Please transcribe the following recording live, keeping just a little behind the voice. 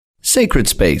Sacred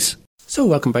Space. So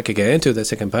welcome back again to the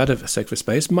second part of Sacred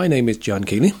Space. My name is John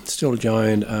Keeley, still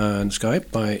joined on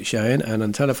Skype by Cheyenne and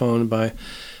on telephone by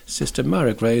Sister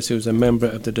Mara Grace, who's a member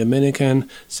of the Dominican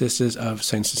Sisters of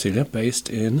St. Cecilia, based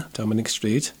in Dominic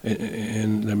Street,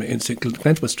 in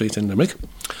Glentworth Street in Limerick.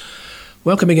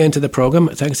 Welcome again to the programme.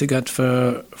 Thanks again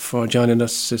for joining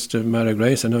us, Sister Mara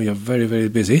Grace. I know you're very, very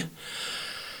busy.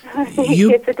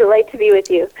 It's a delight to be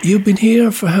with you. You've been here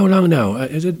for how long now?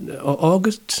 Is it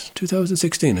August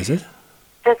 2016, is it?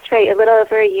 That's right, a little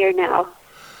over a year now.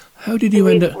 How did you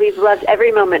end up... We've loved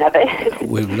every moment of it.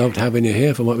 We've loved having you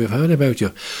here from what we've heard about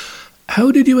you. How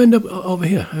did you end up over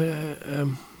here?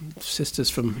 Sisters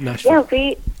from Nashville.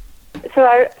 Yeah, so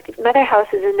our mother house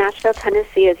is in Nashville,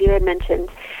 Tennessee, as you had mentioned.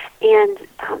 And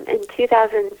in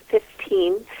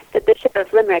 2015, the Bishop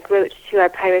of Limerick wrote to our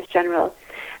Parish General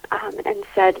and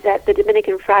said that the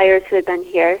Dominican friars who had been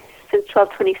here since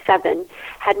 1227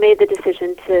 had made the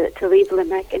decision to leave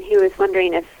Limerick, and he was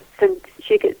wondering if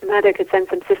Mother could send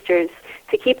some sisters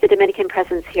to keep the Dominican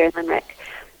presence here in Limerick.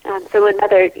 So when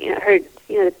Mother heard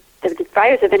the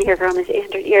friars have been here for almost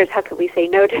 800 years, how could we say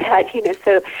no to that?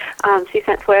 So she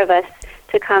sent 4 of us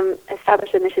to come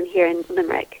establish a mission here in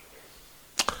Limerick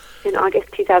in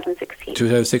August 2016.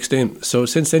 2016. So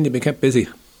since then you've been kept busy.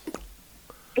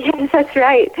 Yes, that's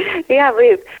right. Yeah,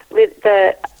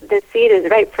 the seed is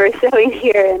ripe for sowing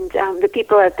here, and the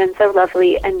people have been so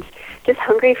lovely and just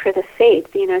hungry for the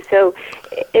faith. So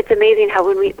it's amazing how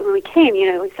when we came,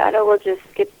 we thought, we'll just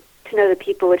get to know the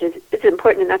people, which is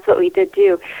important, and that's what we did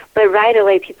do. But right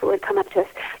away, people would come up to us.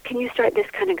 Can you start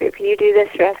this kind of group? Can you do this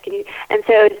for us? Can you? And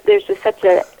so there's just such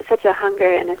a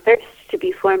hunger and a thirst to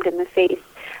be formed in the faith.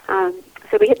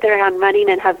 So we hit the ground running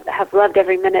and have loved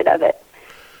every minute of it.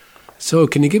 So,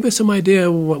 can you give us some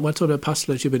idea what sort of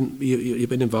apostolate you've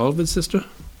been involved with, Sister?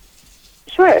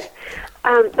 Sure.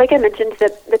 Like I mentioned,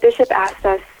 the bishop asked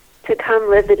us to come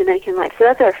live the Dominican life. So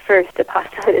that's our first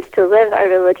apostolate, is to live our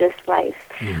religious life.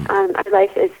 Our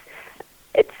life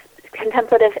it's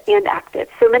contemplative and active.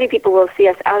 So many people will see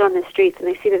us out on the streets and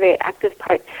they see the very active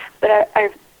part, but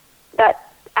that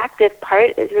active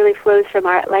part really flows from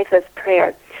our life of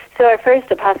prayer. So our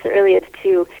first apostolate really is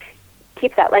to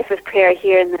keep that life of prayer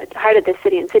here in the heart of the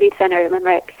city and city center,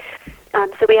 Limerick.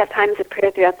 So we have times of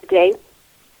prayer throughout the day.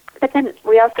 But then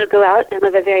we also go out and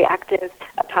live a very active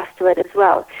apostolate as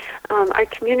well. Our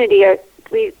community,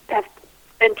 we have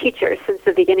been teachers since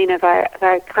the beginning of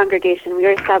our congregation. We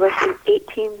were established in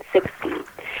 1860.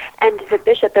 And the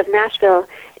Bishop of Nashville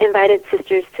invited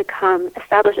sisters to come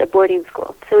establish a boarding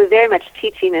school. So very much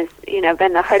teaching has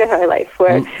been the heart of our life for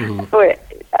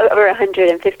over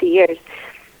 150 years.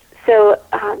 So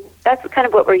that's kind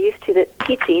of what we're used to, the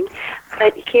teaching.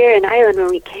 But here in Ireland, when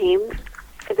we came,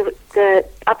 the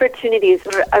opportunities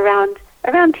were around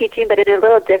teaching, but in a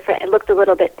little different. It looked a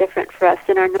little bit different for us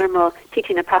than our normal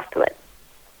teaching apostolate.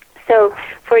 So,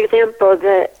 for example,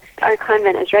 our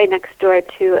convent is right next door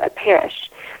to a parish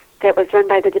that was run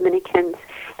by the Dominicans,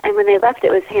 and when they left,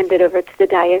 it was handed over to the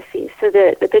diocese. So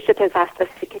the bishop has asked us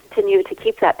to continue to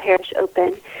keep that parish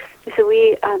open. So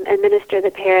we administer the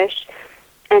parish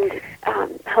and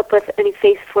help with any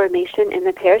faith formation in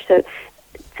the parish.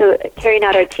 So carrying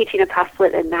out our teaching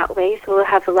apostolate in that way. So we'll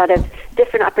have a lot of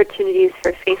different opportunities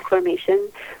for faith formation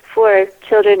for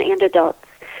children and adults.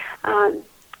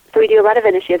 So we do a lot of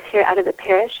initiatives here out of the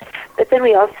parish, but then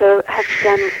we also have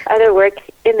done other work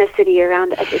in the city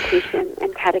around education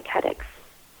and catechetics.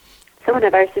 So one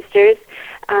of our sisters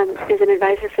is an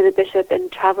advisor for the bishop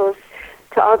and travels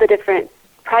to all the different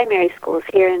primary schools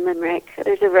here in Limerick.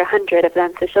 There's over 100 of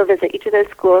them, so she'll visit each of those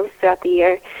schools throughout the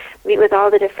year, meet with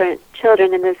all the different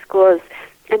children in those schools,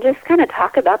 and just kind of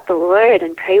talk about the Lord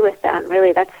and pray with them.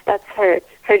 Really, that's her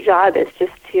job, is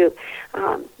just to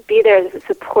be there as a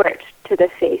support to the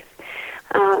faith.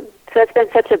 So it's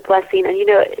been such a blessing, and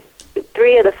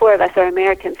 3 of the 4 of us are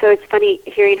Americans, so it's funny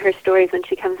hearing her stories when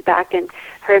she comes back and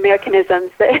her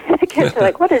Americanisms. Kids are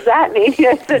like, what does that mean?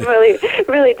 It's been really,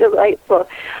 really delightful.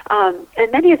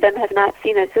 And many of them have not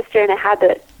seen a sister in a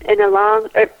habit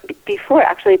before,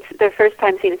 actually. It's their first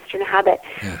time seeing a sister in a habit.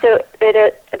 Yeah. So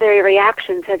their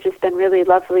reactions have just been really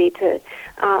lovely to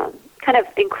kind of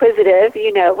inquisitive,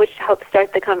 which helps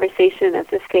start the conversation of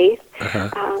the faith.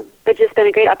 But just been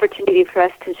a great opportunity for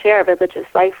us to share our religious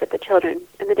life with the children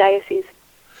in the diocese.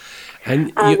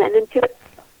 And then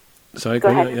sorry, go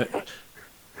ahead. Yeah.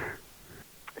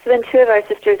 So then 2 of our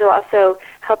sisters will also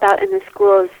help out in the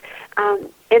schools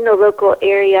in the local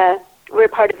area. We're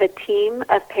part of a team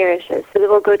of parishes, so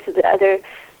we'll go to the other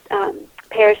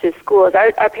parish's schools.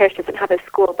 Our parish doesn't have a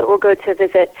school, but we'll go to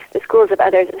visit the schools of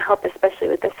others and help, especially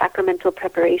with the sacramental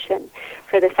preparation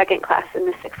for the second class and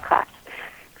the sixth class.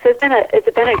 So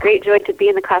it's been a great joy to be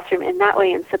in the classroom in that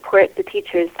way and support the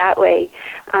teachers that way,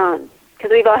 because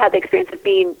we've all had the experience of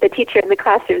being the teacher in the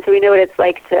classroom, so we know what it's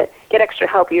like to get extra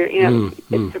help. It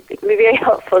can be very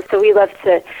helpful. So we love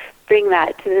to bring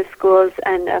that to the schools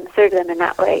and serve them in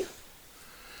that way.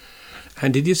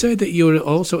 And did you say that you were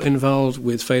also involved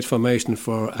with faith formation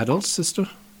for adults, Sister?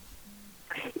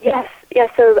 Yes.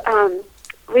 So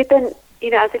we've been,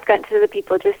 as we've gotten to know the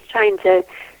people, just trying to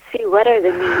see what are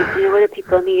the needs, what do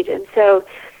people need. And so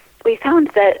we found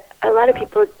that a lot of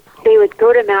people, they would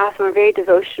go to Mass and were very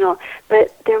devotional,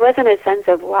 but there wasn't a sense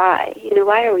of why.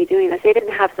 Why are we doing this? They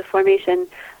didn't have the formation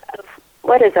of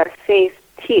what does our faith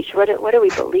teach? What do we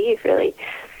believe, really?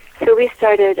 So we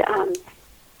started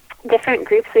different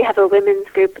groups. We have a women's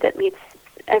group that meets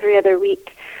every other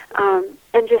week,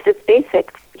 and just it's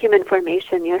basic human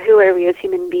formation. Who are we as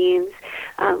human beings?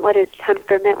 What is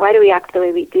temperament? Why do we act the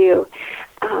way we do?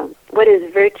 What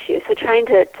is virtue? So trying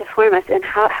to form us, and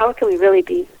how can we really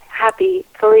be happy,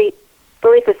 fully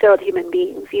fulfilled human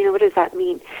beings? What does that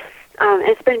mean?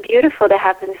 It's been beautiful to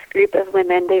have this group of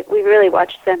women. We really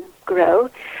watched them grow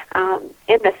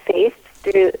in the faith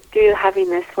through having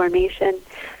this formation.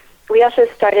 We also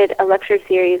started a lecture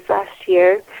series last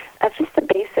year of just the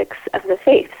basics of the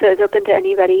faith. So it's open to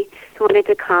anybody who wanted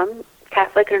to come,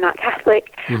 Catholic or not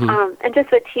Catholic, and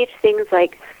just would teach things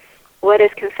like, what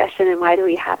is confession and why do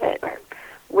we have it? Or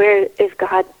where is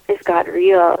God? Is God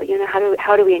real?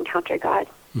 How do we encounter God?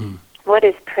 What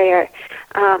is prayer?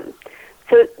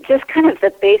 So just kind of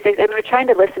the basics, and we're trying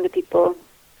to listen to people.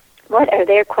 What are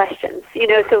their questions?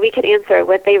 So we could answer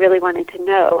what they really wanted to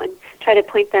know and try to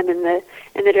point them in the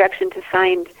direction to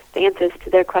find the answers to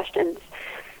their questions.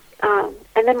 And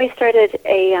then we started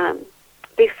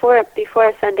before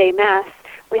a Sunday Mass,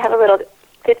 we have a little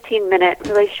 15-minute,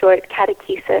 really short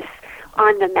catechesis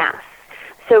on the Mass.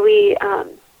 So we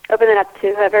open it up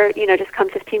to whoever, just come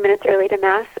 15 minutes early to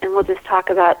Mass, and we'll just talk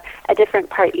about a different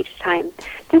part each time,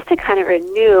 just to kind of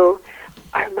renew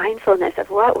our mindfulness of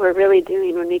what we're really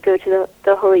doing when we go to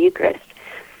the Holy Eucharist.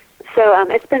 So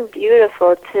it's been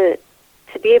beautiful to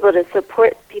be able to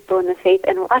support people in the faith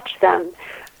and watch them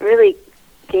really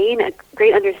gain a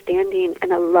great understanding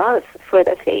and a love for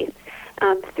the faith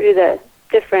through the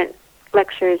different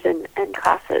lectures and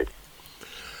classes.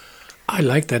 I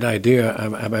like that idea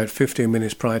about 15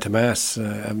 minutes prior to Mass,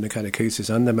 having the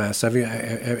catechesis on the Mass. Have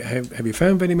you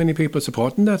found very many people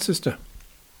supporting that, Sister?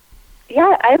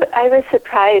 Yeah, I was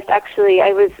surprised, actually.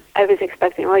 I was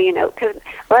expecting, because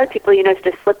a lot of people,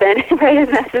 just slip in right as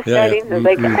Mass is starting. So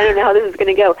I don't know how this is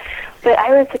going to go. But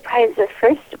I was surprised the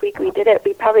first week we did it,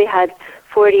 we probably had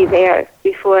 40 there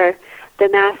before the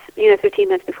Mass, 15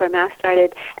 minutes before Mass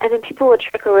started. And then people would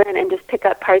trickle in and just pick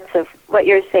up parts of what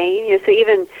you're saying. So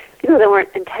even people that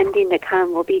weren't intending to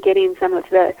come will be getting some of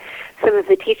the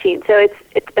teaching. So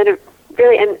it's been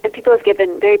really, and people have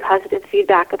given very positive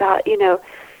feedback about,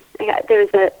 there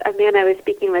was a man I was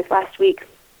speaking with last week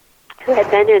who had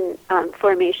been in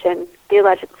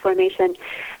theological formation,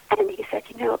 and he said,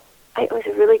 it was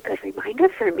a really good reminder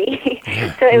for me.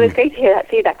 So it was great to hear that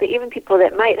feedback, that even people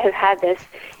that might have had this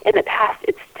in the past,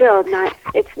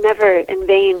 it's never in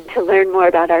vain to learn more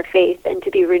about our faith and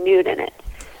to be renewed in it.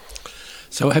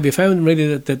 So have you found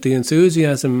really that the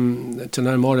enthusiasm to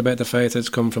learn more about the faith has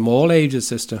come from all ages,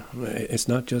 Sister? It's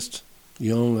not just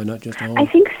young or not just old? I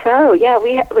think so, yeah.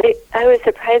 I was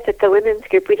surprised at the women's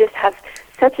group. We just have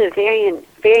such a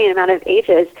varying amount of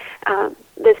ages.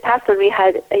 This past one, we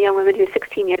had a young woman who's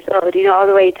 16 years old, all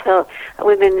the way till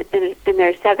women in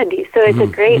their 70s. So it's a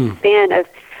great span of,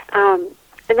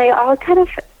 and they all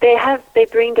they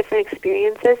bring different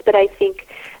experiences, but I think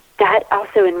that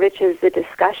also enriches the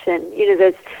discussion.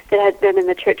 Those that had been in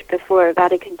the church before,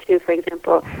 Vatican II, for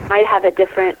example, might have a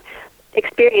different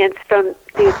experience from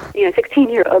these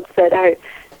 16-year-olds that are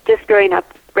just growing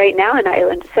up right now in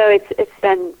Ireland. So it's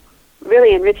been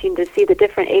really enriching to see the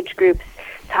different age groups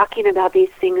talking about these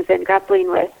things and grappling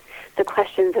with the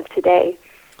questions of today.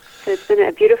 So it's been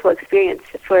a beautiful experience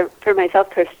for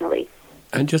myself personally.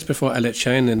 And just before I let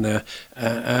Shane in there,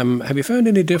 have you found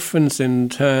any difference in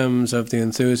terms of the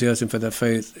enthusiasm for the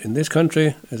faith in this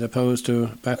country as opposed to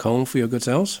back home for your good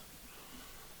selves?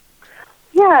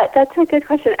 Yeah, that's a good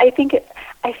question. I think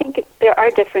there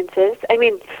are differences. I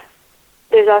mean,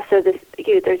 there's also this.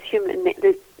 There's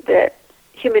the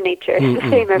human nature is the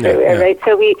same everywhere, right?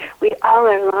 So we all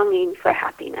are longing for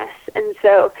happiness, and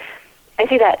so I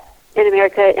see that in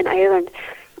America, in Ireland.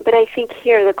 But I think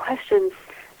here the questions,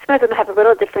 some of them have a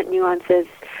little different nuances.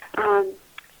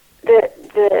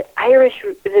 the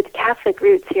the Catholic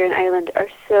roots here in Ireland are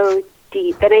so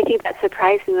deep, and I think that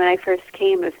surprised me when I first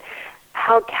came, is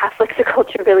how Catholic the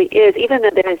culture really is, even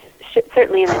though there is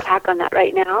certainly an attack on that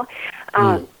right now.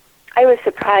 I was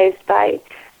surprised by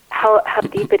how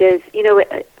deep it is. You know,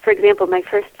 for example, my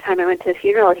first time I went to a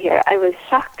funeral here, I was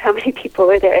shocked how many people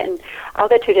were there, and all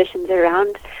the traditions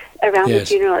around the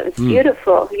funeral. It was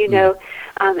beautiful, you know,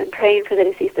 and praying for the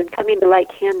deceased and coming to light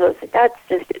candles. That's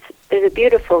just, there's a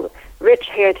beautiful, rich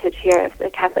heritage here of the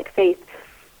Catholic faith.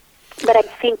 But I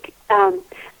think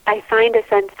I find a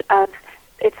sense of,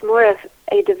 it's more of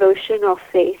a devotional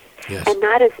faith, and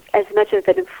not as much of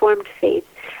an informed faith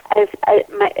as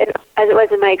it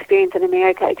was in my experience in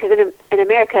America. Because in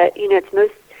America, you know,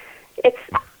 it's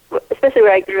especially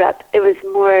where I grew up, it was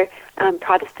more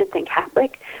Protestant than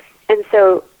Catholic, and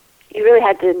so you really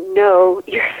had to know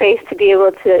your faith to be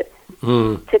able to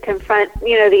confront,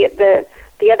 you know,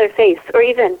 the other faiths. Or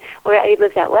even where I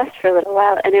lived out west for a little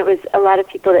while, and it was a lot of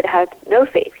people that had no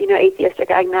faith, you know,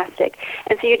 atheistic or agnostic,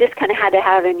 and so you just kind of had to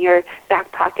have in your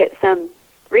back pocket some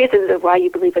reasons of why you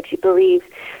believe what you believe.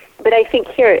 But I think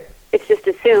here it's just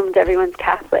assumed everyone's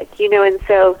Catholic, you know, and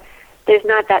so there's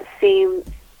not that same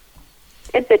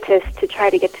impetus to try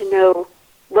to get to know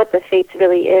what the faith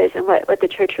really is and what the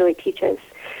church really teaches.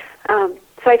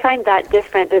 So I find that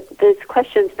different. That those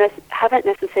questions haven't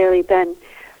necessarily been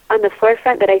on the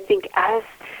forefront, but I think as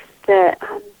the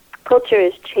culture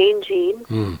is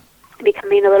changing,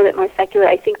 becoming a little bit more secular,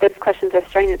 I think those questions are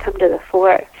starting to come to the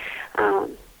fore.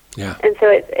 And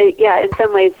so, in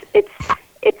some ways,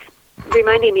 it's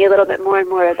reminding me a little bit more and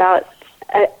more about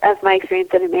of my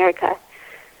experience in America.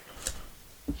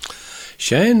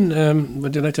 Shane,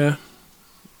 would you like to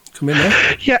come in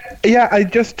there? Yeah. I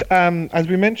just, as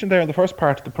we mentioned there in the first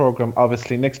part of the program,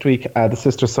 obviously next week the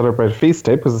sisters celebrate a feast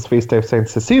day because it's feast day of Saint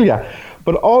Cecilia.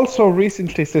 But also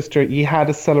recently, sister, you had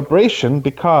a celebration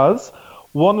because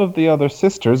one of the other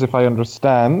sisters, if I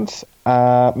understand,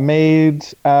 made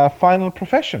a final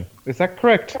profession. Is that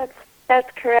correct?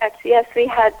 That's correct. Yes, we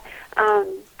had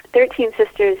 13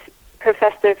 sisters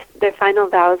profess their final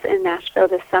vows in Nashville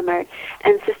this summer,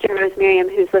 and Sister Rose Miriam,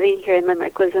 who's living here in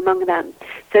Limerick, was among them.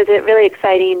 So it's a really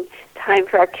exciting time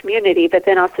for our community, but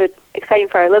then also exciting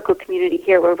for our local community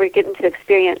here, where we're getting to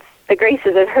experience the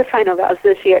graces of her final vows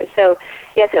this year. So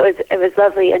yes, it was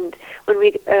lovely. And when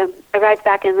we arrived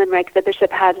back in Limerick, the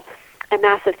bishop had a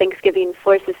massive Thanksgiving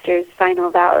for sisters'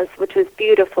 final vows, which was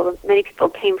beautiful. Many people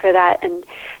came for that and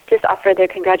just offered their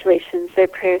congratulations, their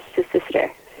prayers to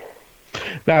Sister.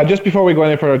 Now, just before we go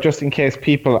any further, just in case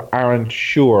people aren't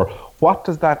sure, what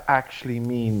does that actually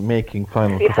mean, making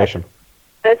final profession?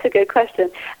 That's a good question.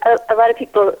 A lot of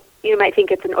people, you might think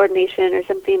it's an ordination or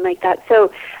something like that. So,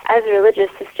 as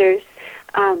religious sisters,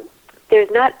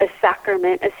 there's not a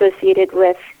sacrament associated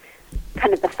with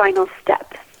kind of the final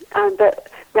step, but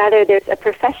rather there's a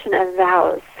profession of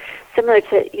vows, similar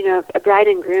to, you know, a bride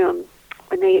and groom.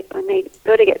 When they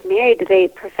go to get married, they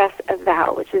profess a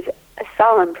vow, which is a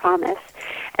solemn promise.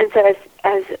 And so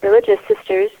as religious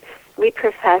sisters, we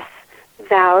profess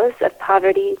vows of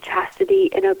poverty, chastity,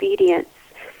 and obedience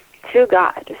to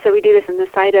God. So we do this in the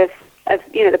sight of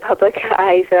you know, the public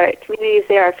eye. So our communities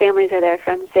there, our families are there,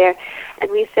 friends there. And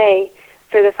we say,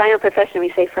 for the final profession,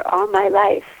 we say, for all my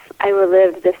life, I will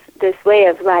live this way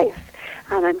of life.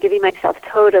 I'm giving myself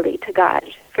totally to God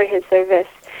for His service.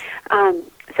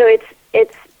 So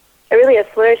it's really a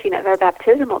flourishing of our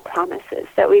baptismal promises,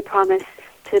 that we promise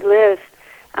to live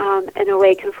in a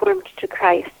way conformed to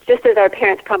Christ. Just as our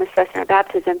parents promised us in our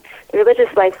baptism, the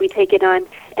religious life, we take it on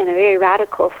in a very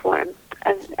radical form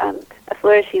of a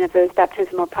flourishing of those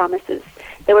baptismal promises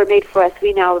that were made for us.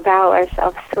 We now vow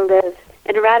ourselves to live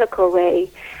in a radical way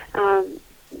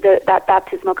that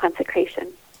baptismal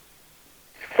consecration.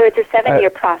 So it's a 7-year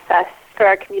process for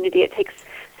our community. It takes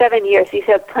 7 years. So you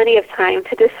have plenty of time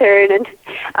to discern and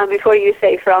before you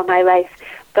say, for all my life.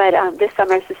 But this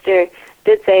summer, Sister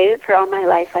did say, for all my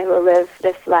life, I will live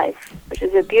this life, which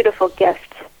is a beautiful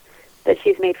gift that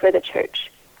she's made for the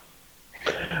church.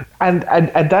 And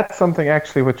that's something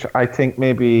actually which I think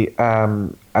maybe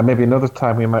another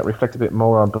time we might reflect a bit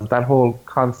more on, but that whole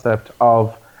concept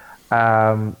of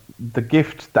the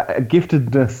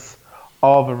giftedness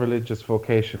of a religious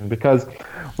vocation, because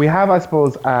we have, I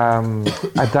suppose,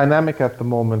 a dynamic at the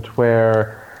moment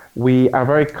where we are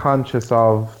very conscious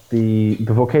of the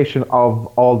vocation of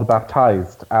all the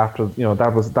baptized. After, you know,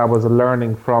 that was a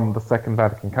learning from the Second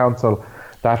Vatican Council.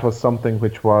 That was something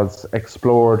which was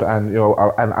explored, and, you know,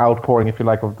 an outpouring, if you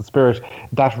like, of the Spirit.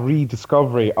 That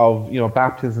rediscovery of, you know,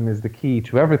 baptism is the key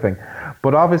to everything.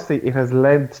 But obviously, it has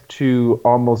led to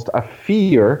almost a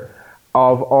fear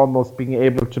of almost being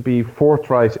able to be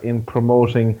forthright in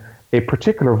promoting a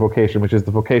particular vocation, which is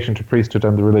the vocation to priesthood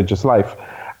and the religious life.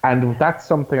 And that's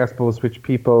something, I suppose, which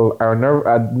people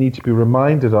need to be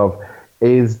reminded of,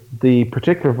 is the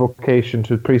particular vocation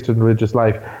to priesthood and religious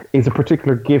life is a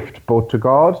particular gift both to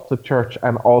God, the church,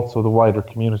 and also the wider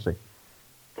community.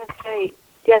 That's right.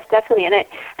 Yes, definitely. And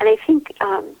I think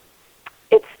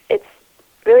it's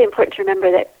really important to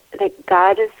remember that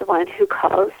God is the one who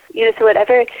calls. So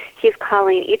whatever He's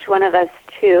calling each one of us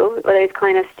to, whether He's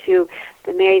calling us to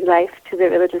the married life, to the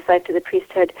religious life, to the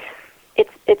priesthood,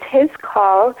 it's His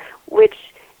call, which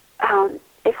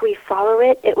if we follow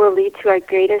it, it will lead to our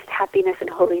greatest happiness and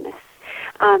holiness.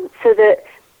 So that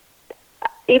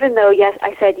even though, yes,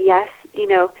 I said yes,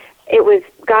 it was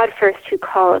God first who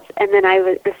called, and then I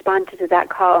responded to that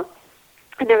call.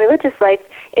 In the religious life,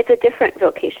 it's a different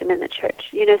vocation in the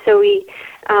church. So we,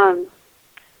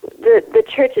 the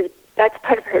church that's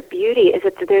part of her beauty, is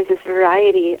that there's this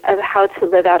variety of how to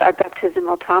live out our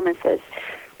baptismal promises.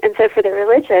 And so for the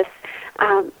religious,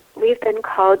 we've been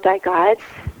called by God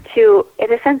to,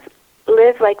 in a sense,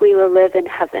 live like we will live in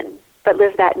heaven, but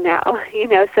live that now.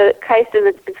 So Christ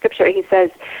in Scripture, He says,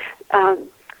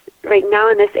 right now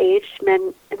in this age,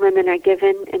 men and women are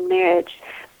given in marriage,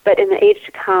 but in the age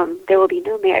to come, there will be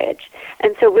no marriage.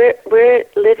 And so we're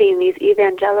living these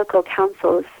evangelical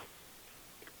counsels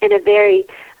in a very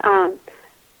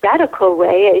radical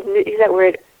way. I used that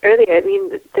word earlier. I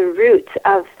mean, the root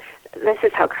of this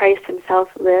is how Christ Himself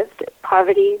lived: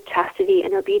 poverty, chastity,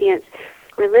 and obedience.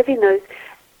 We're living those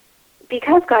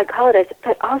because God called us,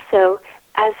 but also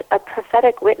as a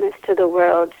prophetic witness to the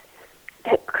world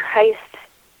that Christ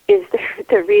is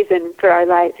the reason for our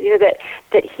lives.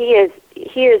 That He is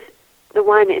the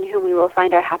one in whom we will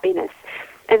find our happiness.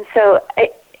 And so,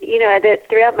 that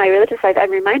throughout my religious life,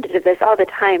 I'm reminded of this all the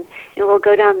time. We'll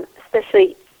go down,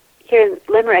 especially here in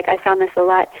Limerick, I found this a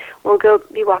lot. We'll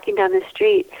be walking down the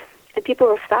street, and people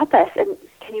will stop us and,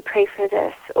 can you pray for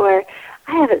this? Or,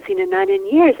 I haven't seen a nun in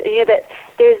years. And that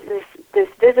there's this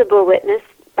visible witness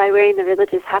by wearing the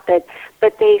religious habit,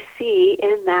 but they see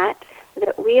in that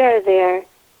we are there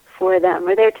for them.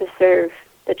 We're there to serve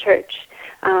the church,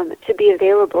 to be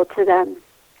available to them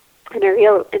in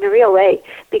a real way,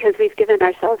 because we've given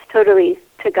ourselves totally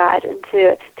to God and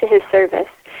to His service.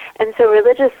 And so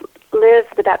religious live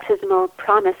the baptismal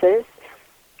promises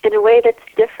in a way that's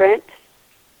different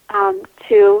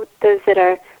to those that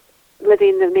are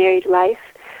living the married life,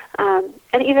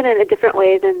 and even in a different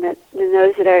way than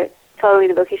those that are following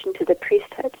the vocation to the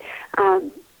priesthood.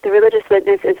 The religious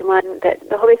witness is one that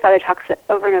the Holy Father talks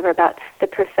over and over about, the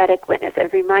prophetic witness,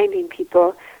 of reminding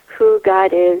people who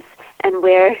God is and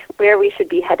where we should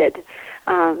be headed,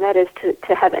 that is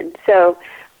to heaven. So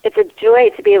it's a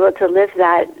joy to be able to live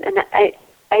that. And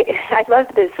I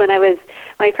loved this when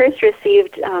I first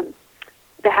received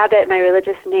the habit, my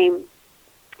religious name.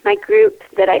 My group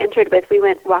that I entered with, we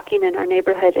went walking in our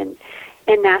neighborhood in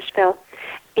Nashville,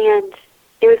 and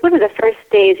it was one of the first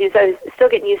days. So I was still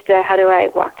getting used to how do I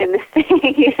walk in this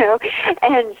thing,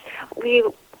 And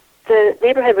the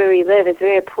neighborhood where we live is a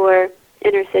very poor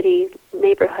inner city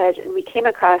neighborhood, and we came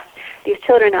across these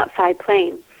children outside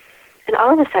playing, and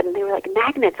all of a sudden they were like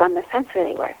magnets on the fence where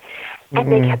they were,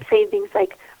 and they kept saying things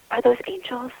like, "Are those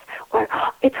angels?" or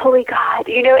 "Oh, it's holy God,"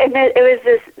 And then it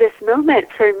was this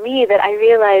moment for me that I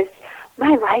realized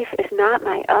my life is not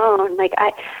my own. Like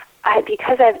I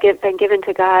because I've been given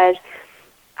to God,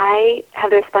 I have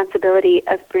the responsibility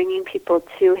of bringing people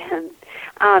to Him.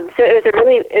 So it was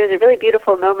a really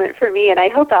beautiful moment for me, and I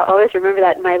hope I'll always remember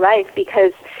that in my life,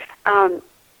 because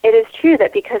it is true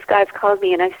that because God's called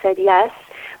me and I've said yes,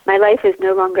 my life is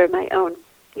no longer my own.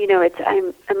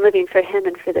 I'm living for Him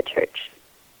and for the church.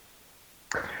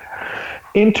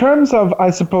 In terms of, I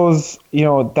suppose,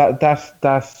 that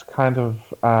kind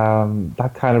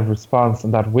of response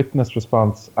and that witness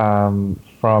response from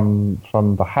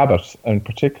the habit in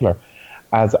particular,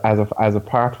 as a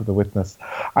part of the witness,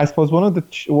 I suppose one of the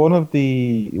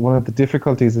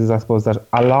difficulties is, I suppose, that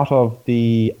a lot of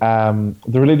the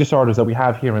religious orders that we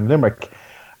have here in Limerick,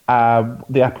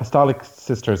 the apostolic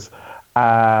sisters,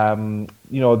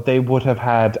 they would have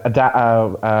had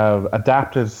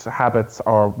adapted habits,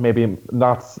 or maybe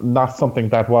not something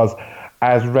that was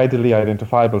as readily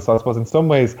identifiable. So I suppose in some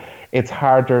ways it's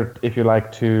harder, if you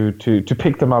like, to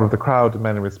pick them out of the crowd in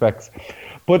many respects.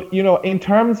 But in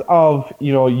terms of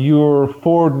your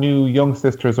 4 new young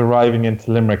sisters arriving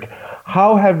into Limerick,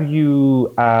 how have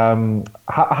you how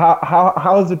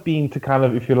has it been to kind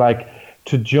of, if you like,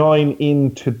 to join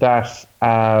into that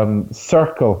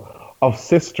circle of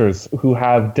sisters who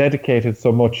have dedicated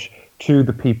so much to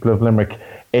the people of Limerick,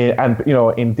 and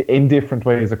in different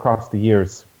ways across the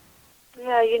years.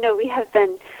 Yeah, we have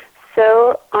been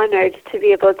so honored to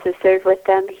be able to serve with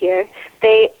them here.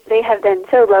 They have been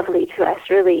so lovely to us,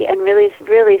 really, and really,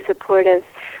 really supportive.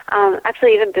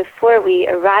 Actually, even before we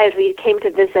arrived, we came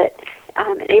to visit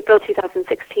in April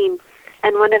 2016,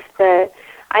 and one of the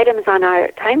items on our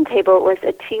timetable was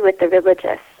a tea with the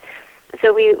religious.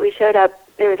 So we showed up.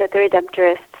 There was at the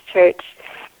Redemptorist Church,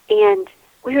 and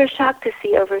we were shocked to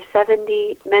see over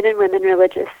 70 men and women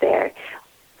religious there,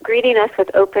 greeting us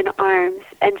with open arms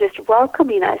and just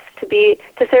welcoming us to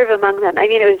serve among them. I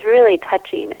mean, it was really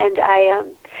touching, and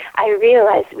I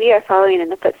realized we are following in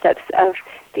the footsteps of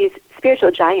these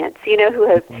spiritual giants, who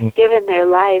have given their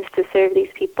lives to serve these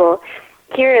people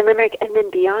here in Limerick and then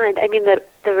beyond. I mean, the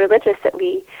religious that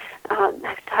we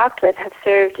have talked with have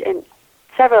served in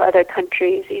several other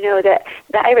countries. That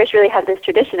the Irish really have this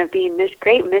tradition of being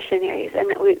great missionaries, and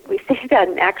we see that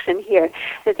in action here,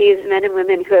 that these men and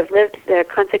women who have lived their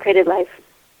consecrated life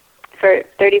for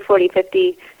 30, 40,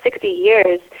 50, 60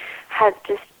 years have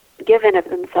just given of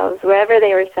themselves wherever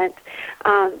they were sent.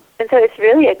 And so it's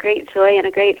really a great joy and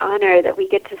a great honor that we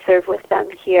get to serve with them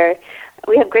here.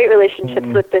 We have great relationships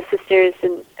with the sisters,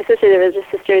 and especially the religious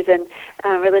sisters and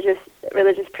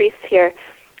religious priests here.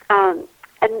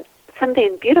 And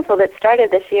something beautiful that started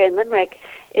this year in Limerick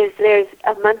is we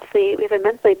have a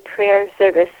monthly prayer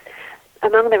service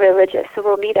among the religious. So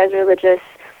we'll meet as religious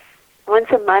once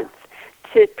a month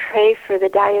to pray for the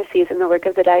diocese and the work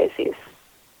of the diocese.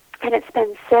 And it's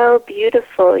been so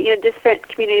beautiful. Different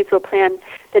communities will plan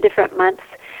the different months,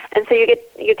 and so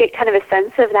you get kind of a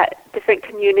sense of that different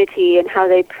community and how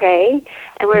they pray,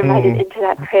 and we're invited into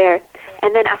that prayer.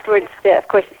 And then afterwards, of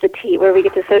course, it's the tea where we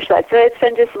get to socialize. So it's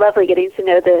been just lovely getting to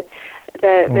know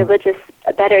the religious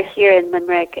better here in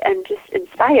Limerick, and just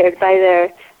inspired by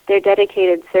their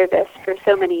dedicated service for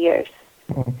so many years.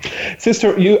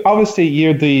 Sister,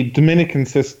 you're the Dominican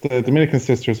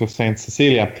Sisters of Saint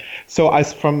Cecilia. So,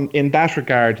 in that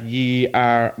regard,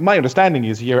 my understanding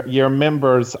is you're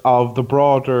members of the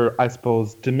broader, I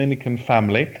suppose, Dominican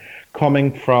family,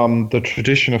 coming from the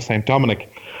tradition of Saint Dominic.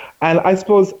 And I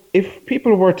suppose if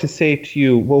people were to say to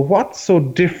you, well, what's so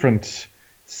different,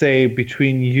 say,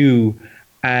 between you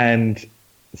and,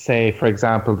 say, for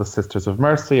example, the Sisters of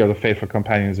Mercy or the Faithful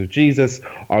Companions of Jesus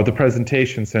or the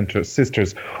Presentation Center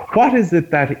Sisters, what is it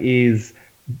that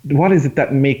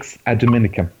makes a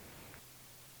Dominican?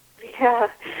 Yeah,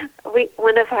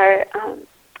 one of our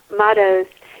mottos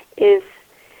is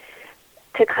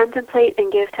to contemplate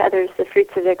and give to others the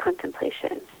fruits of their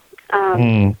contemplation.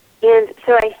 And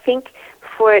so I think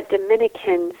for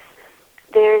Dominicans,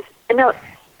 there's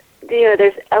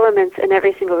elements in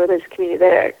every single religious community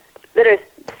that are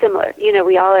similar.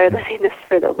 We all are living this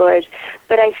for the Lord.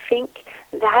 But I think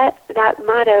that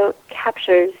motto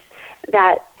captures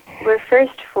that we're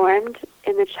first formed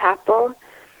in the chapel,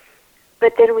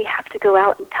 but then we have to go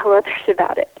out and tell others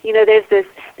about it. There's this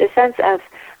sense of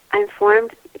I'm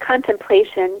formed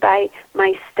contemplation by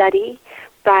my study,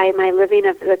 by my living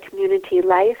of the community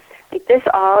life. Like this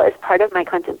all is part of my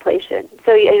contemplation.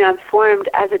 So I'm formed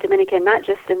as a Dominican, not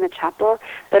just in the chapel,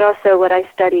 but also what I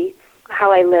study,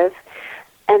 how I live,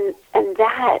 and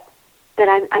that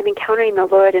I'm encountering the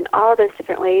Lord in all those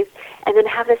different ways, and then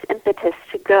have this impetus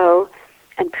to go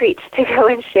and preach, to go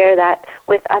and share that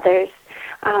with others.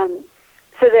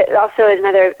 So that also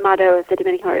another motto of the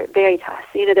Dominican Order, Veritas,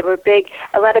 that we're big.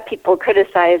 A lot of people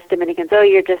criticize Dominicans,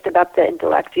 you're just about the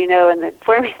intellect, and the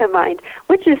forming the mind,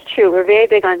 which is true. We're very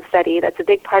big on study. That's a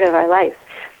big part of our life.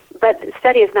 But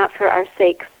study is not for our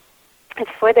sake. It's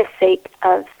for the sake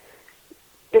of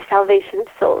the salvation of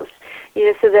souls.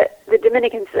 So that the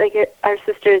Dominicans, like our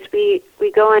sisters, we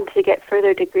go on to get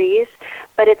further degrees,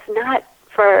 but it's not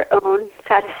for our own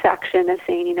satisfaction of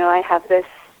saying, I have this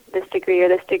degree or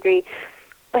this degree,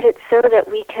 but it's so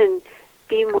that we can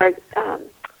be more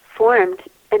formed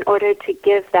in order to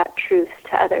give that truth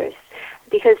to others.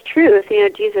 Because truth,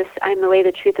 Jesus, I'm the way,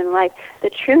 the truth, and the life. The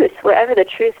truth, wherever the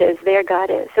truth is, there God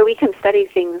is. So we can study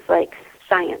things like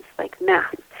science, like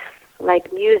math,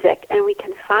 like music, and we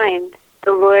can find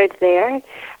the Lord there,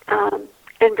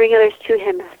 and bring others to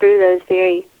Him through those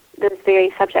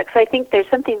very subjects. So I think there's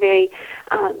something very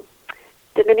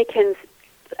Dominicans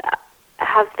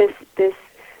have this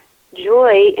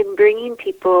joy in bringing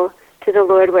people to the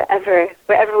Lord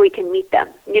wherever we can meet them.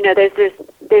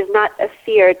 There's not a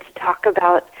fear to talk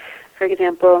about, for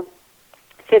example,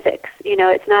 physics.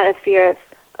 It's not a fear of,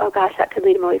 oh gosh, that could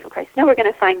lead them away from Christ. No, we're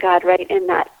going to find God right in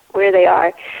that where they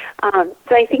are.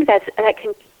 So I think that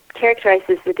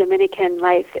characterizes the Dominican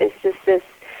life is just this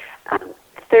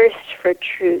thirst for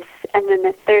truth and then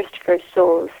the thirst for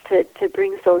souls, to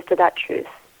bring souls to that truth.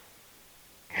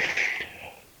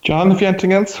 John, have you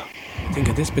anything else? I think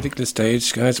at this particular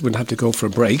stage, guys, we'll have to go for a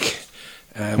break.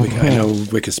 I know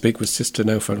we could speak with Sister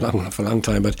now for a long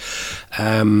time, but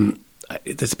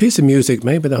there's a piece of music.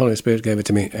 Maybe the Holy Spirit gave it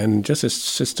to me, and just as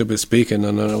Sister was speaking,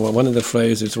 and one of the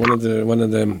phrases, one of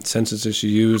the sentences she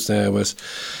used there was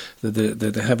that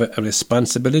they have a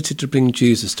responsibility to bring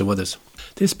Jesus to others.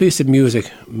 This piece of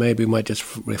music, maybe we might just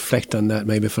reflect on that,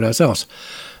 maybe for ourselves,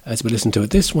 as we listen to it.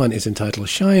 This one is entitled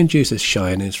 "Shine, Jesus,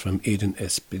 Shine." It's from Eden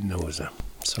Espinosa.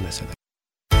 So let's say that.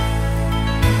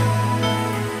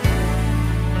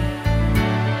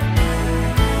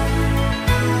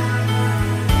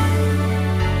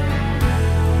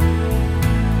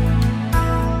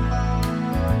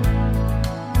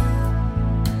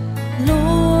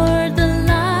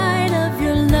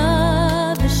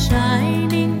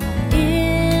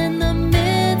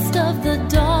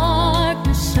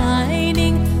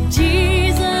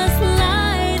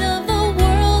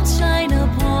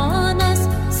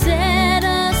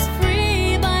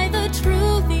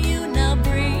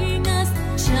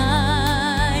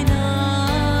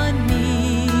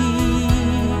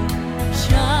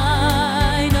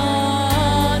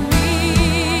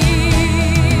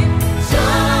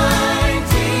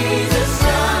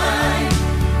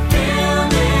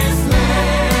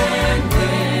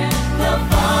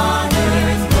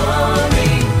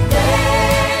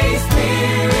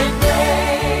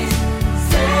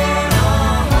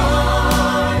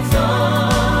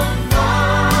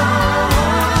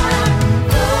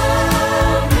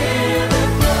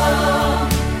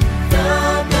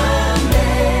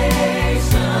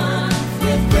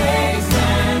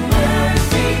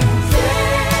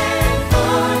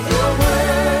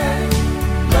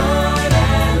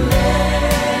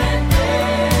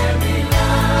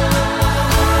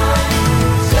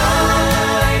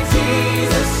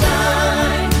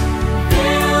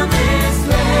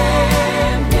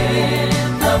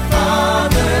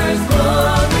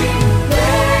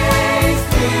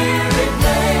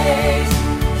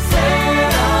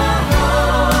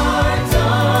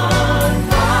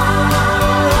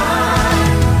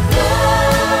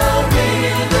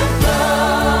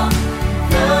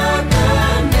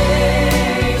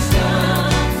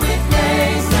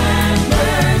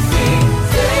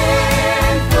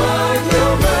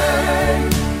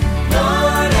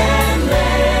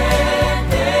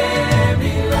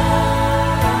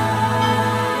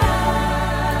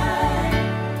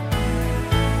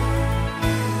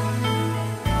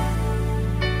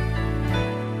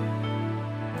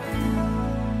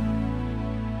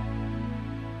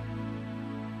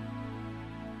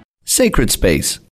 Sacred Space,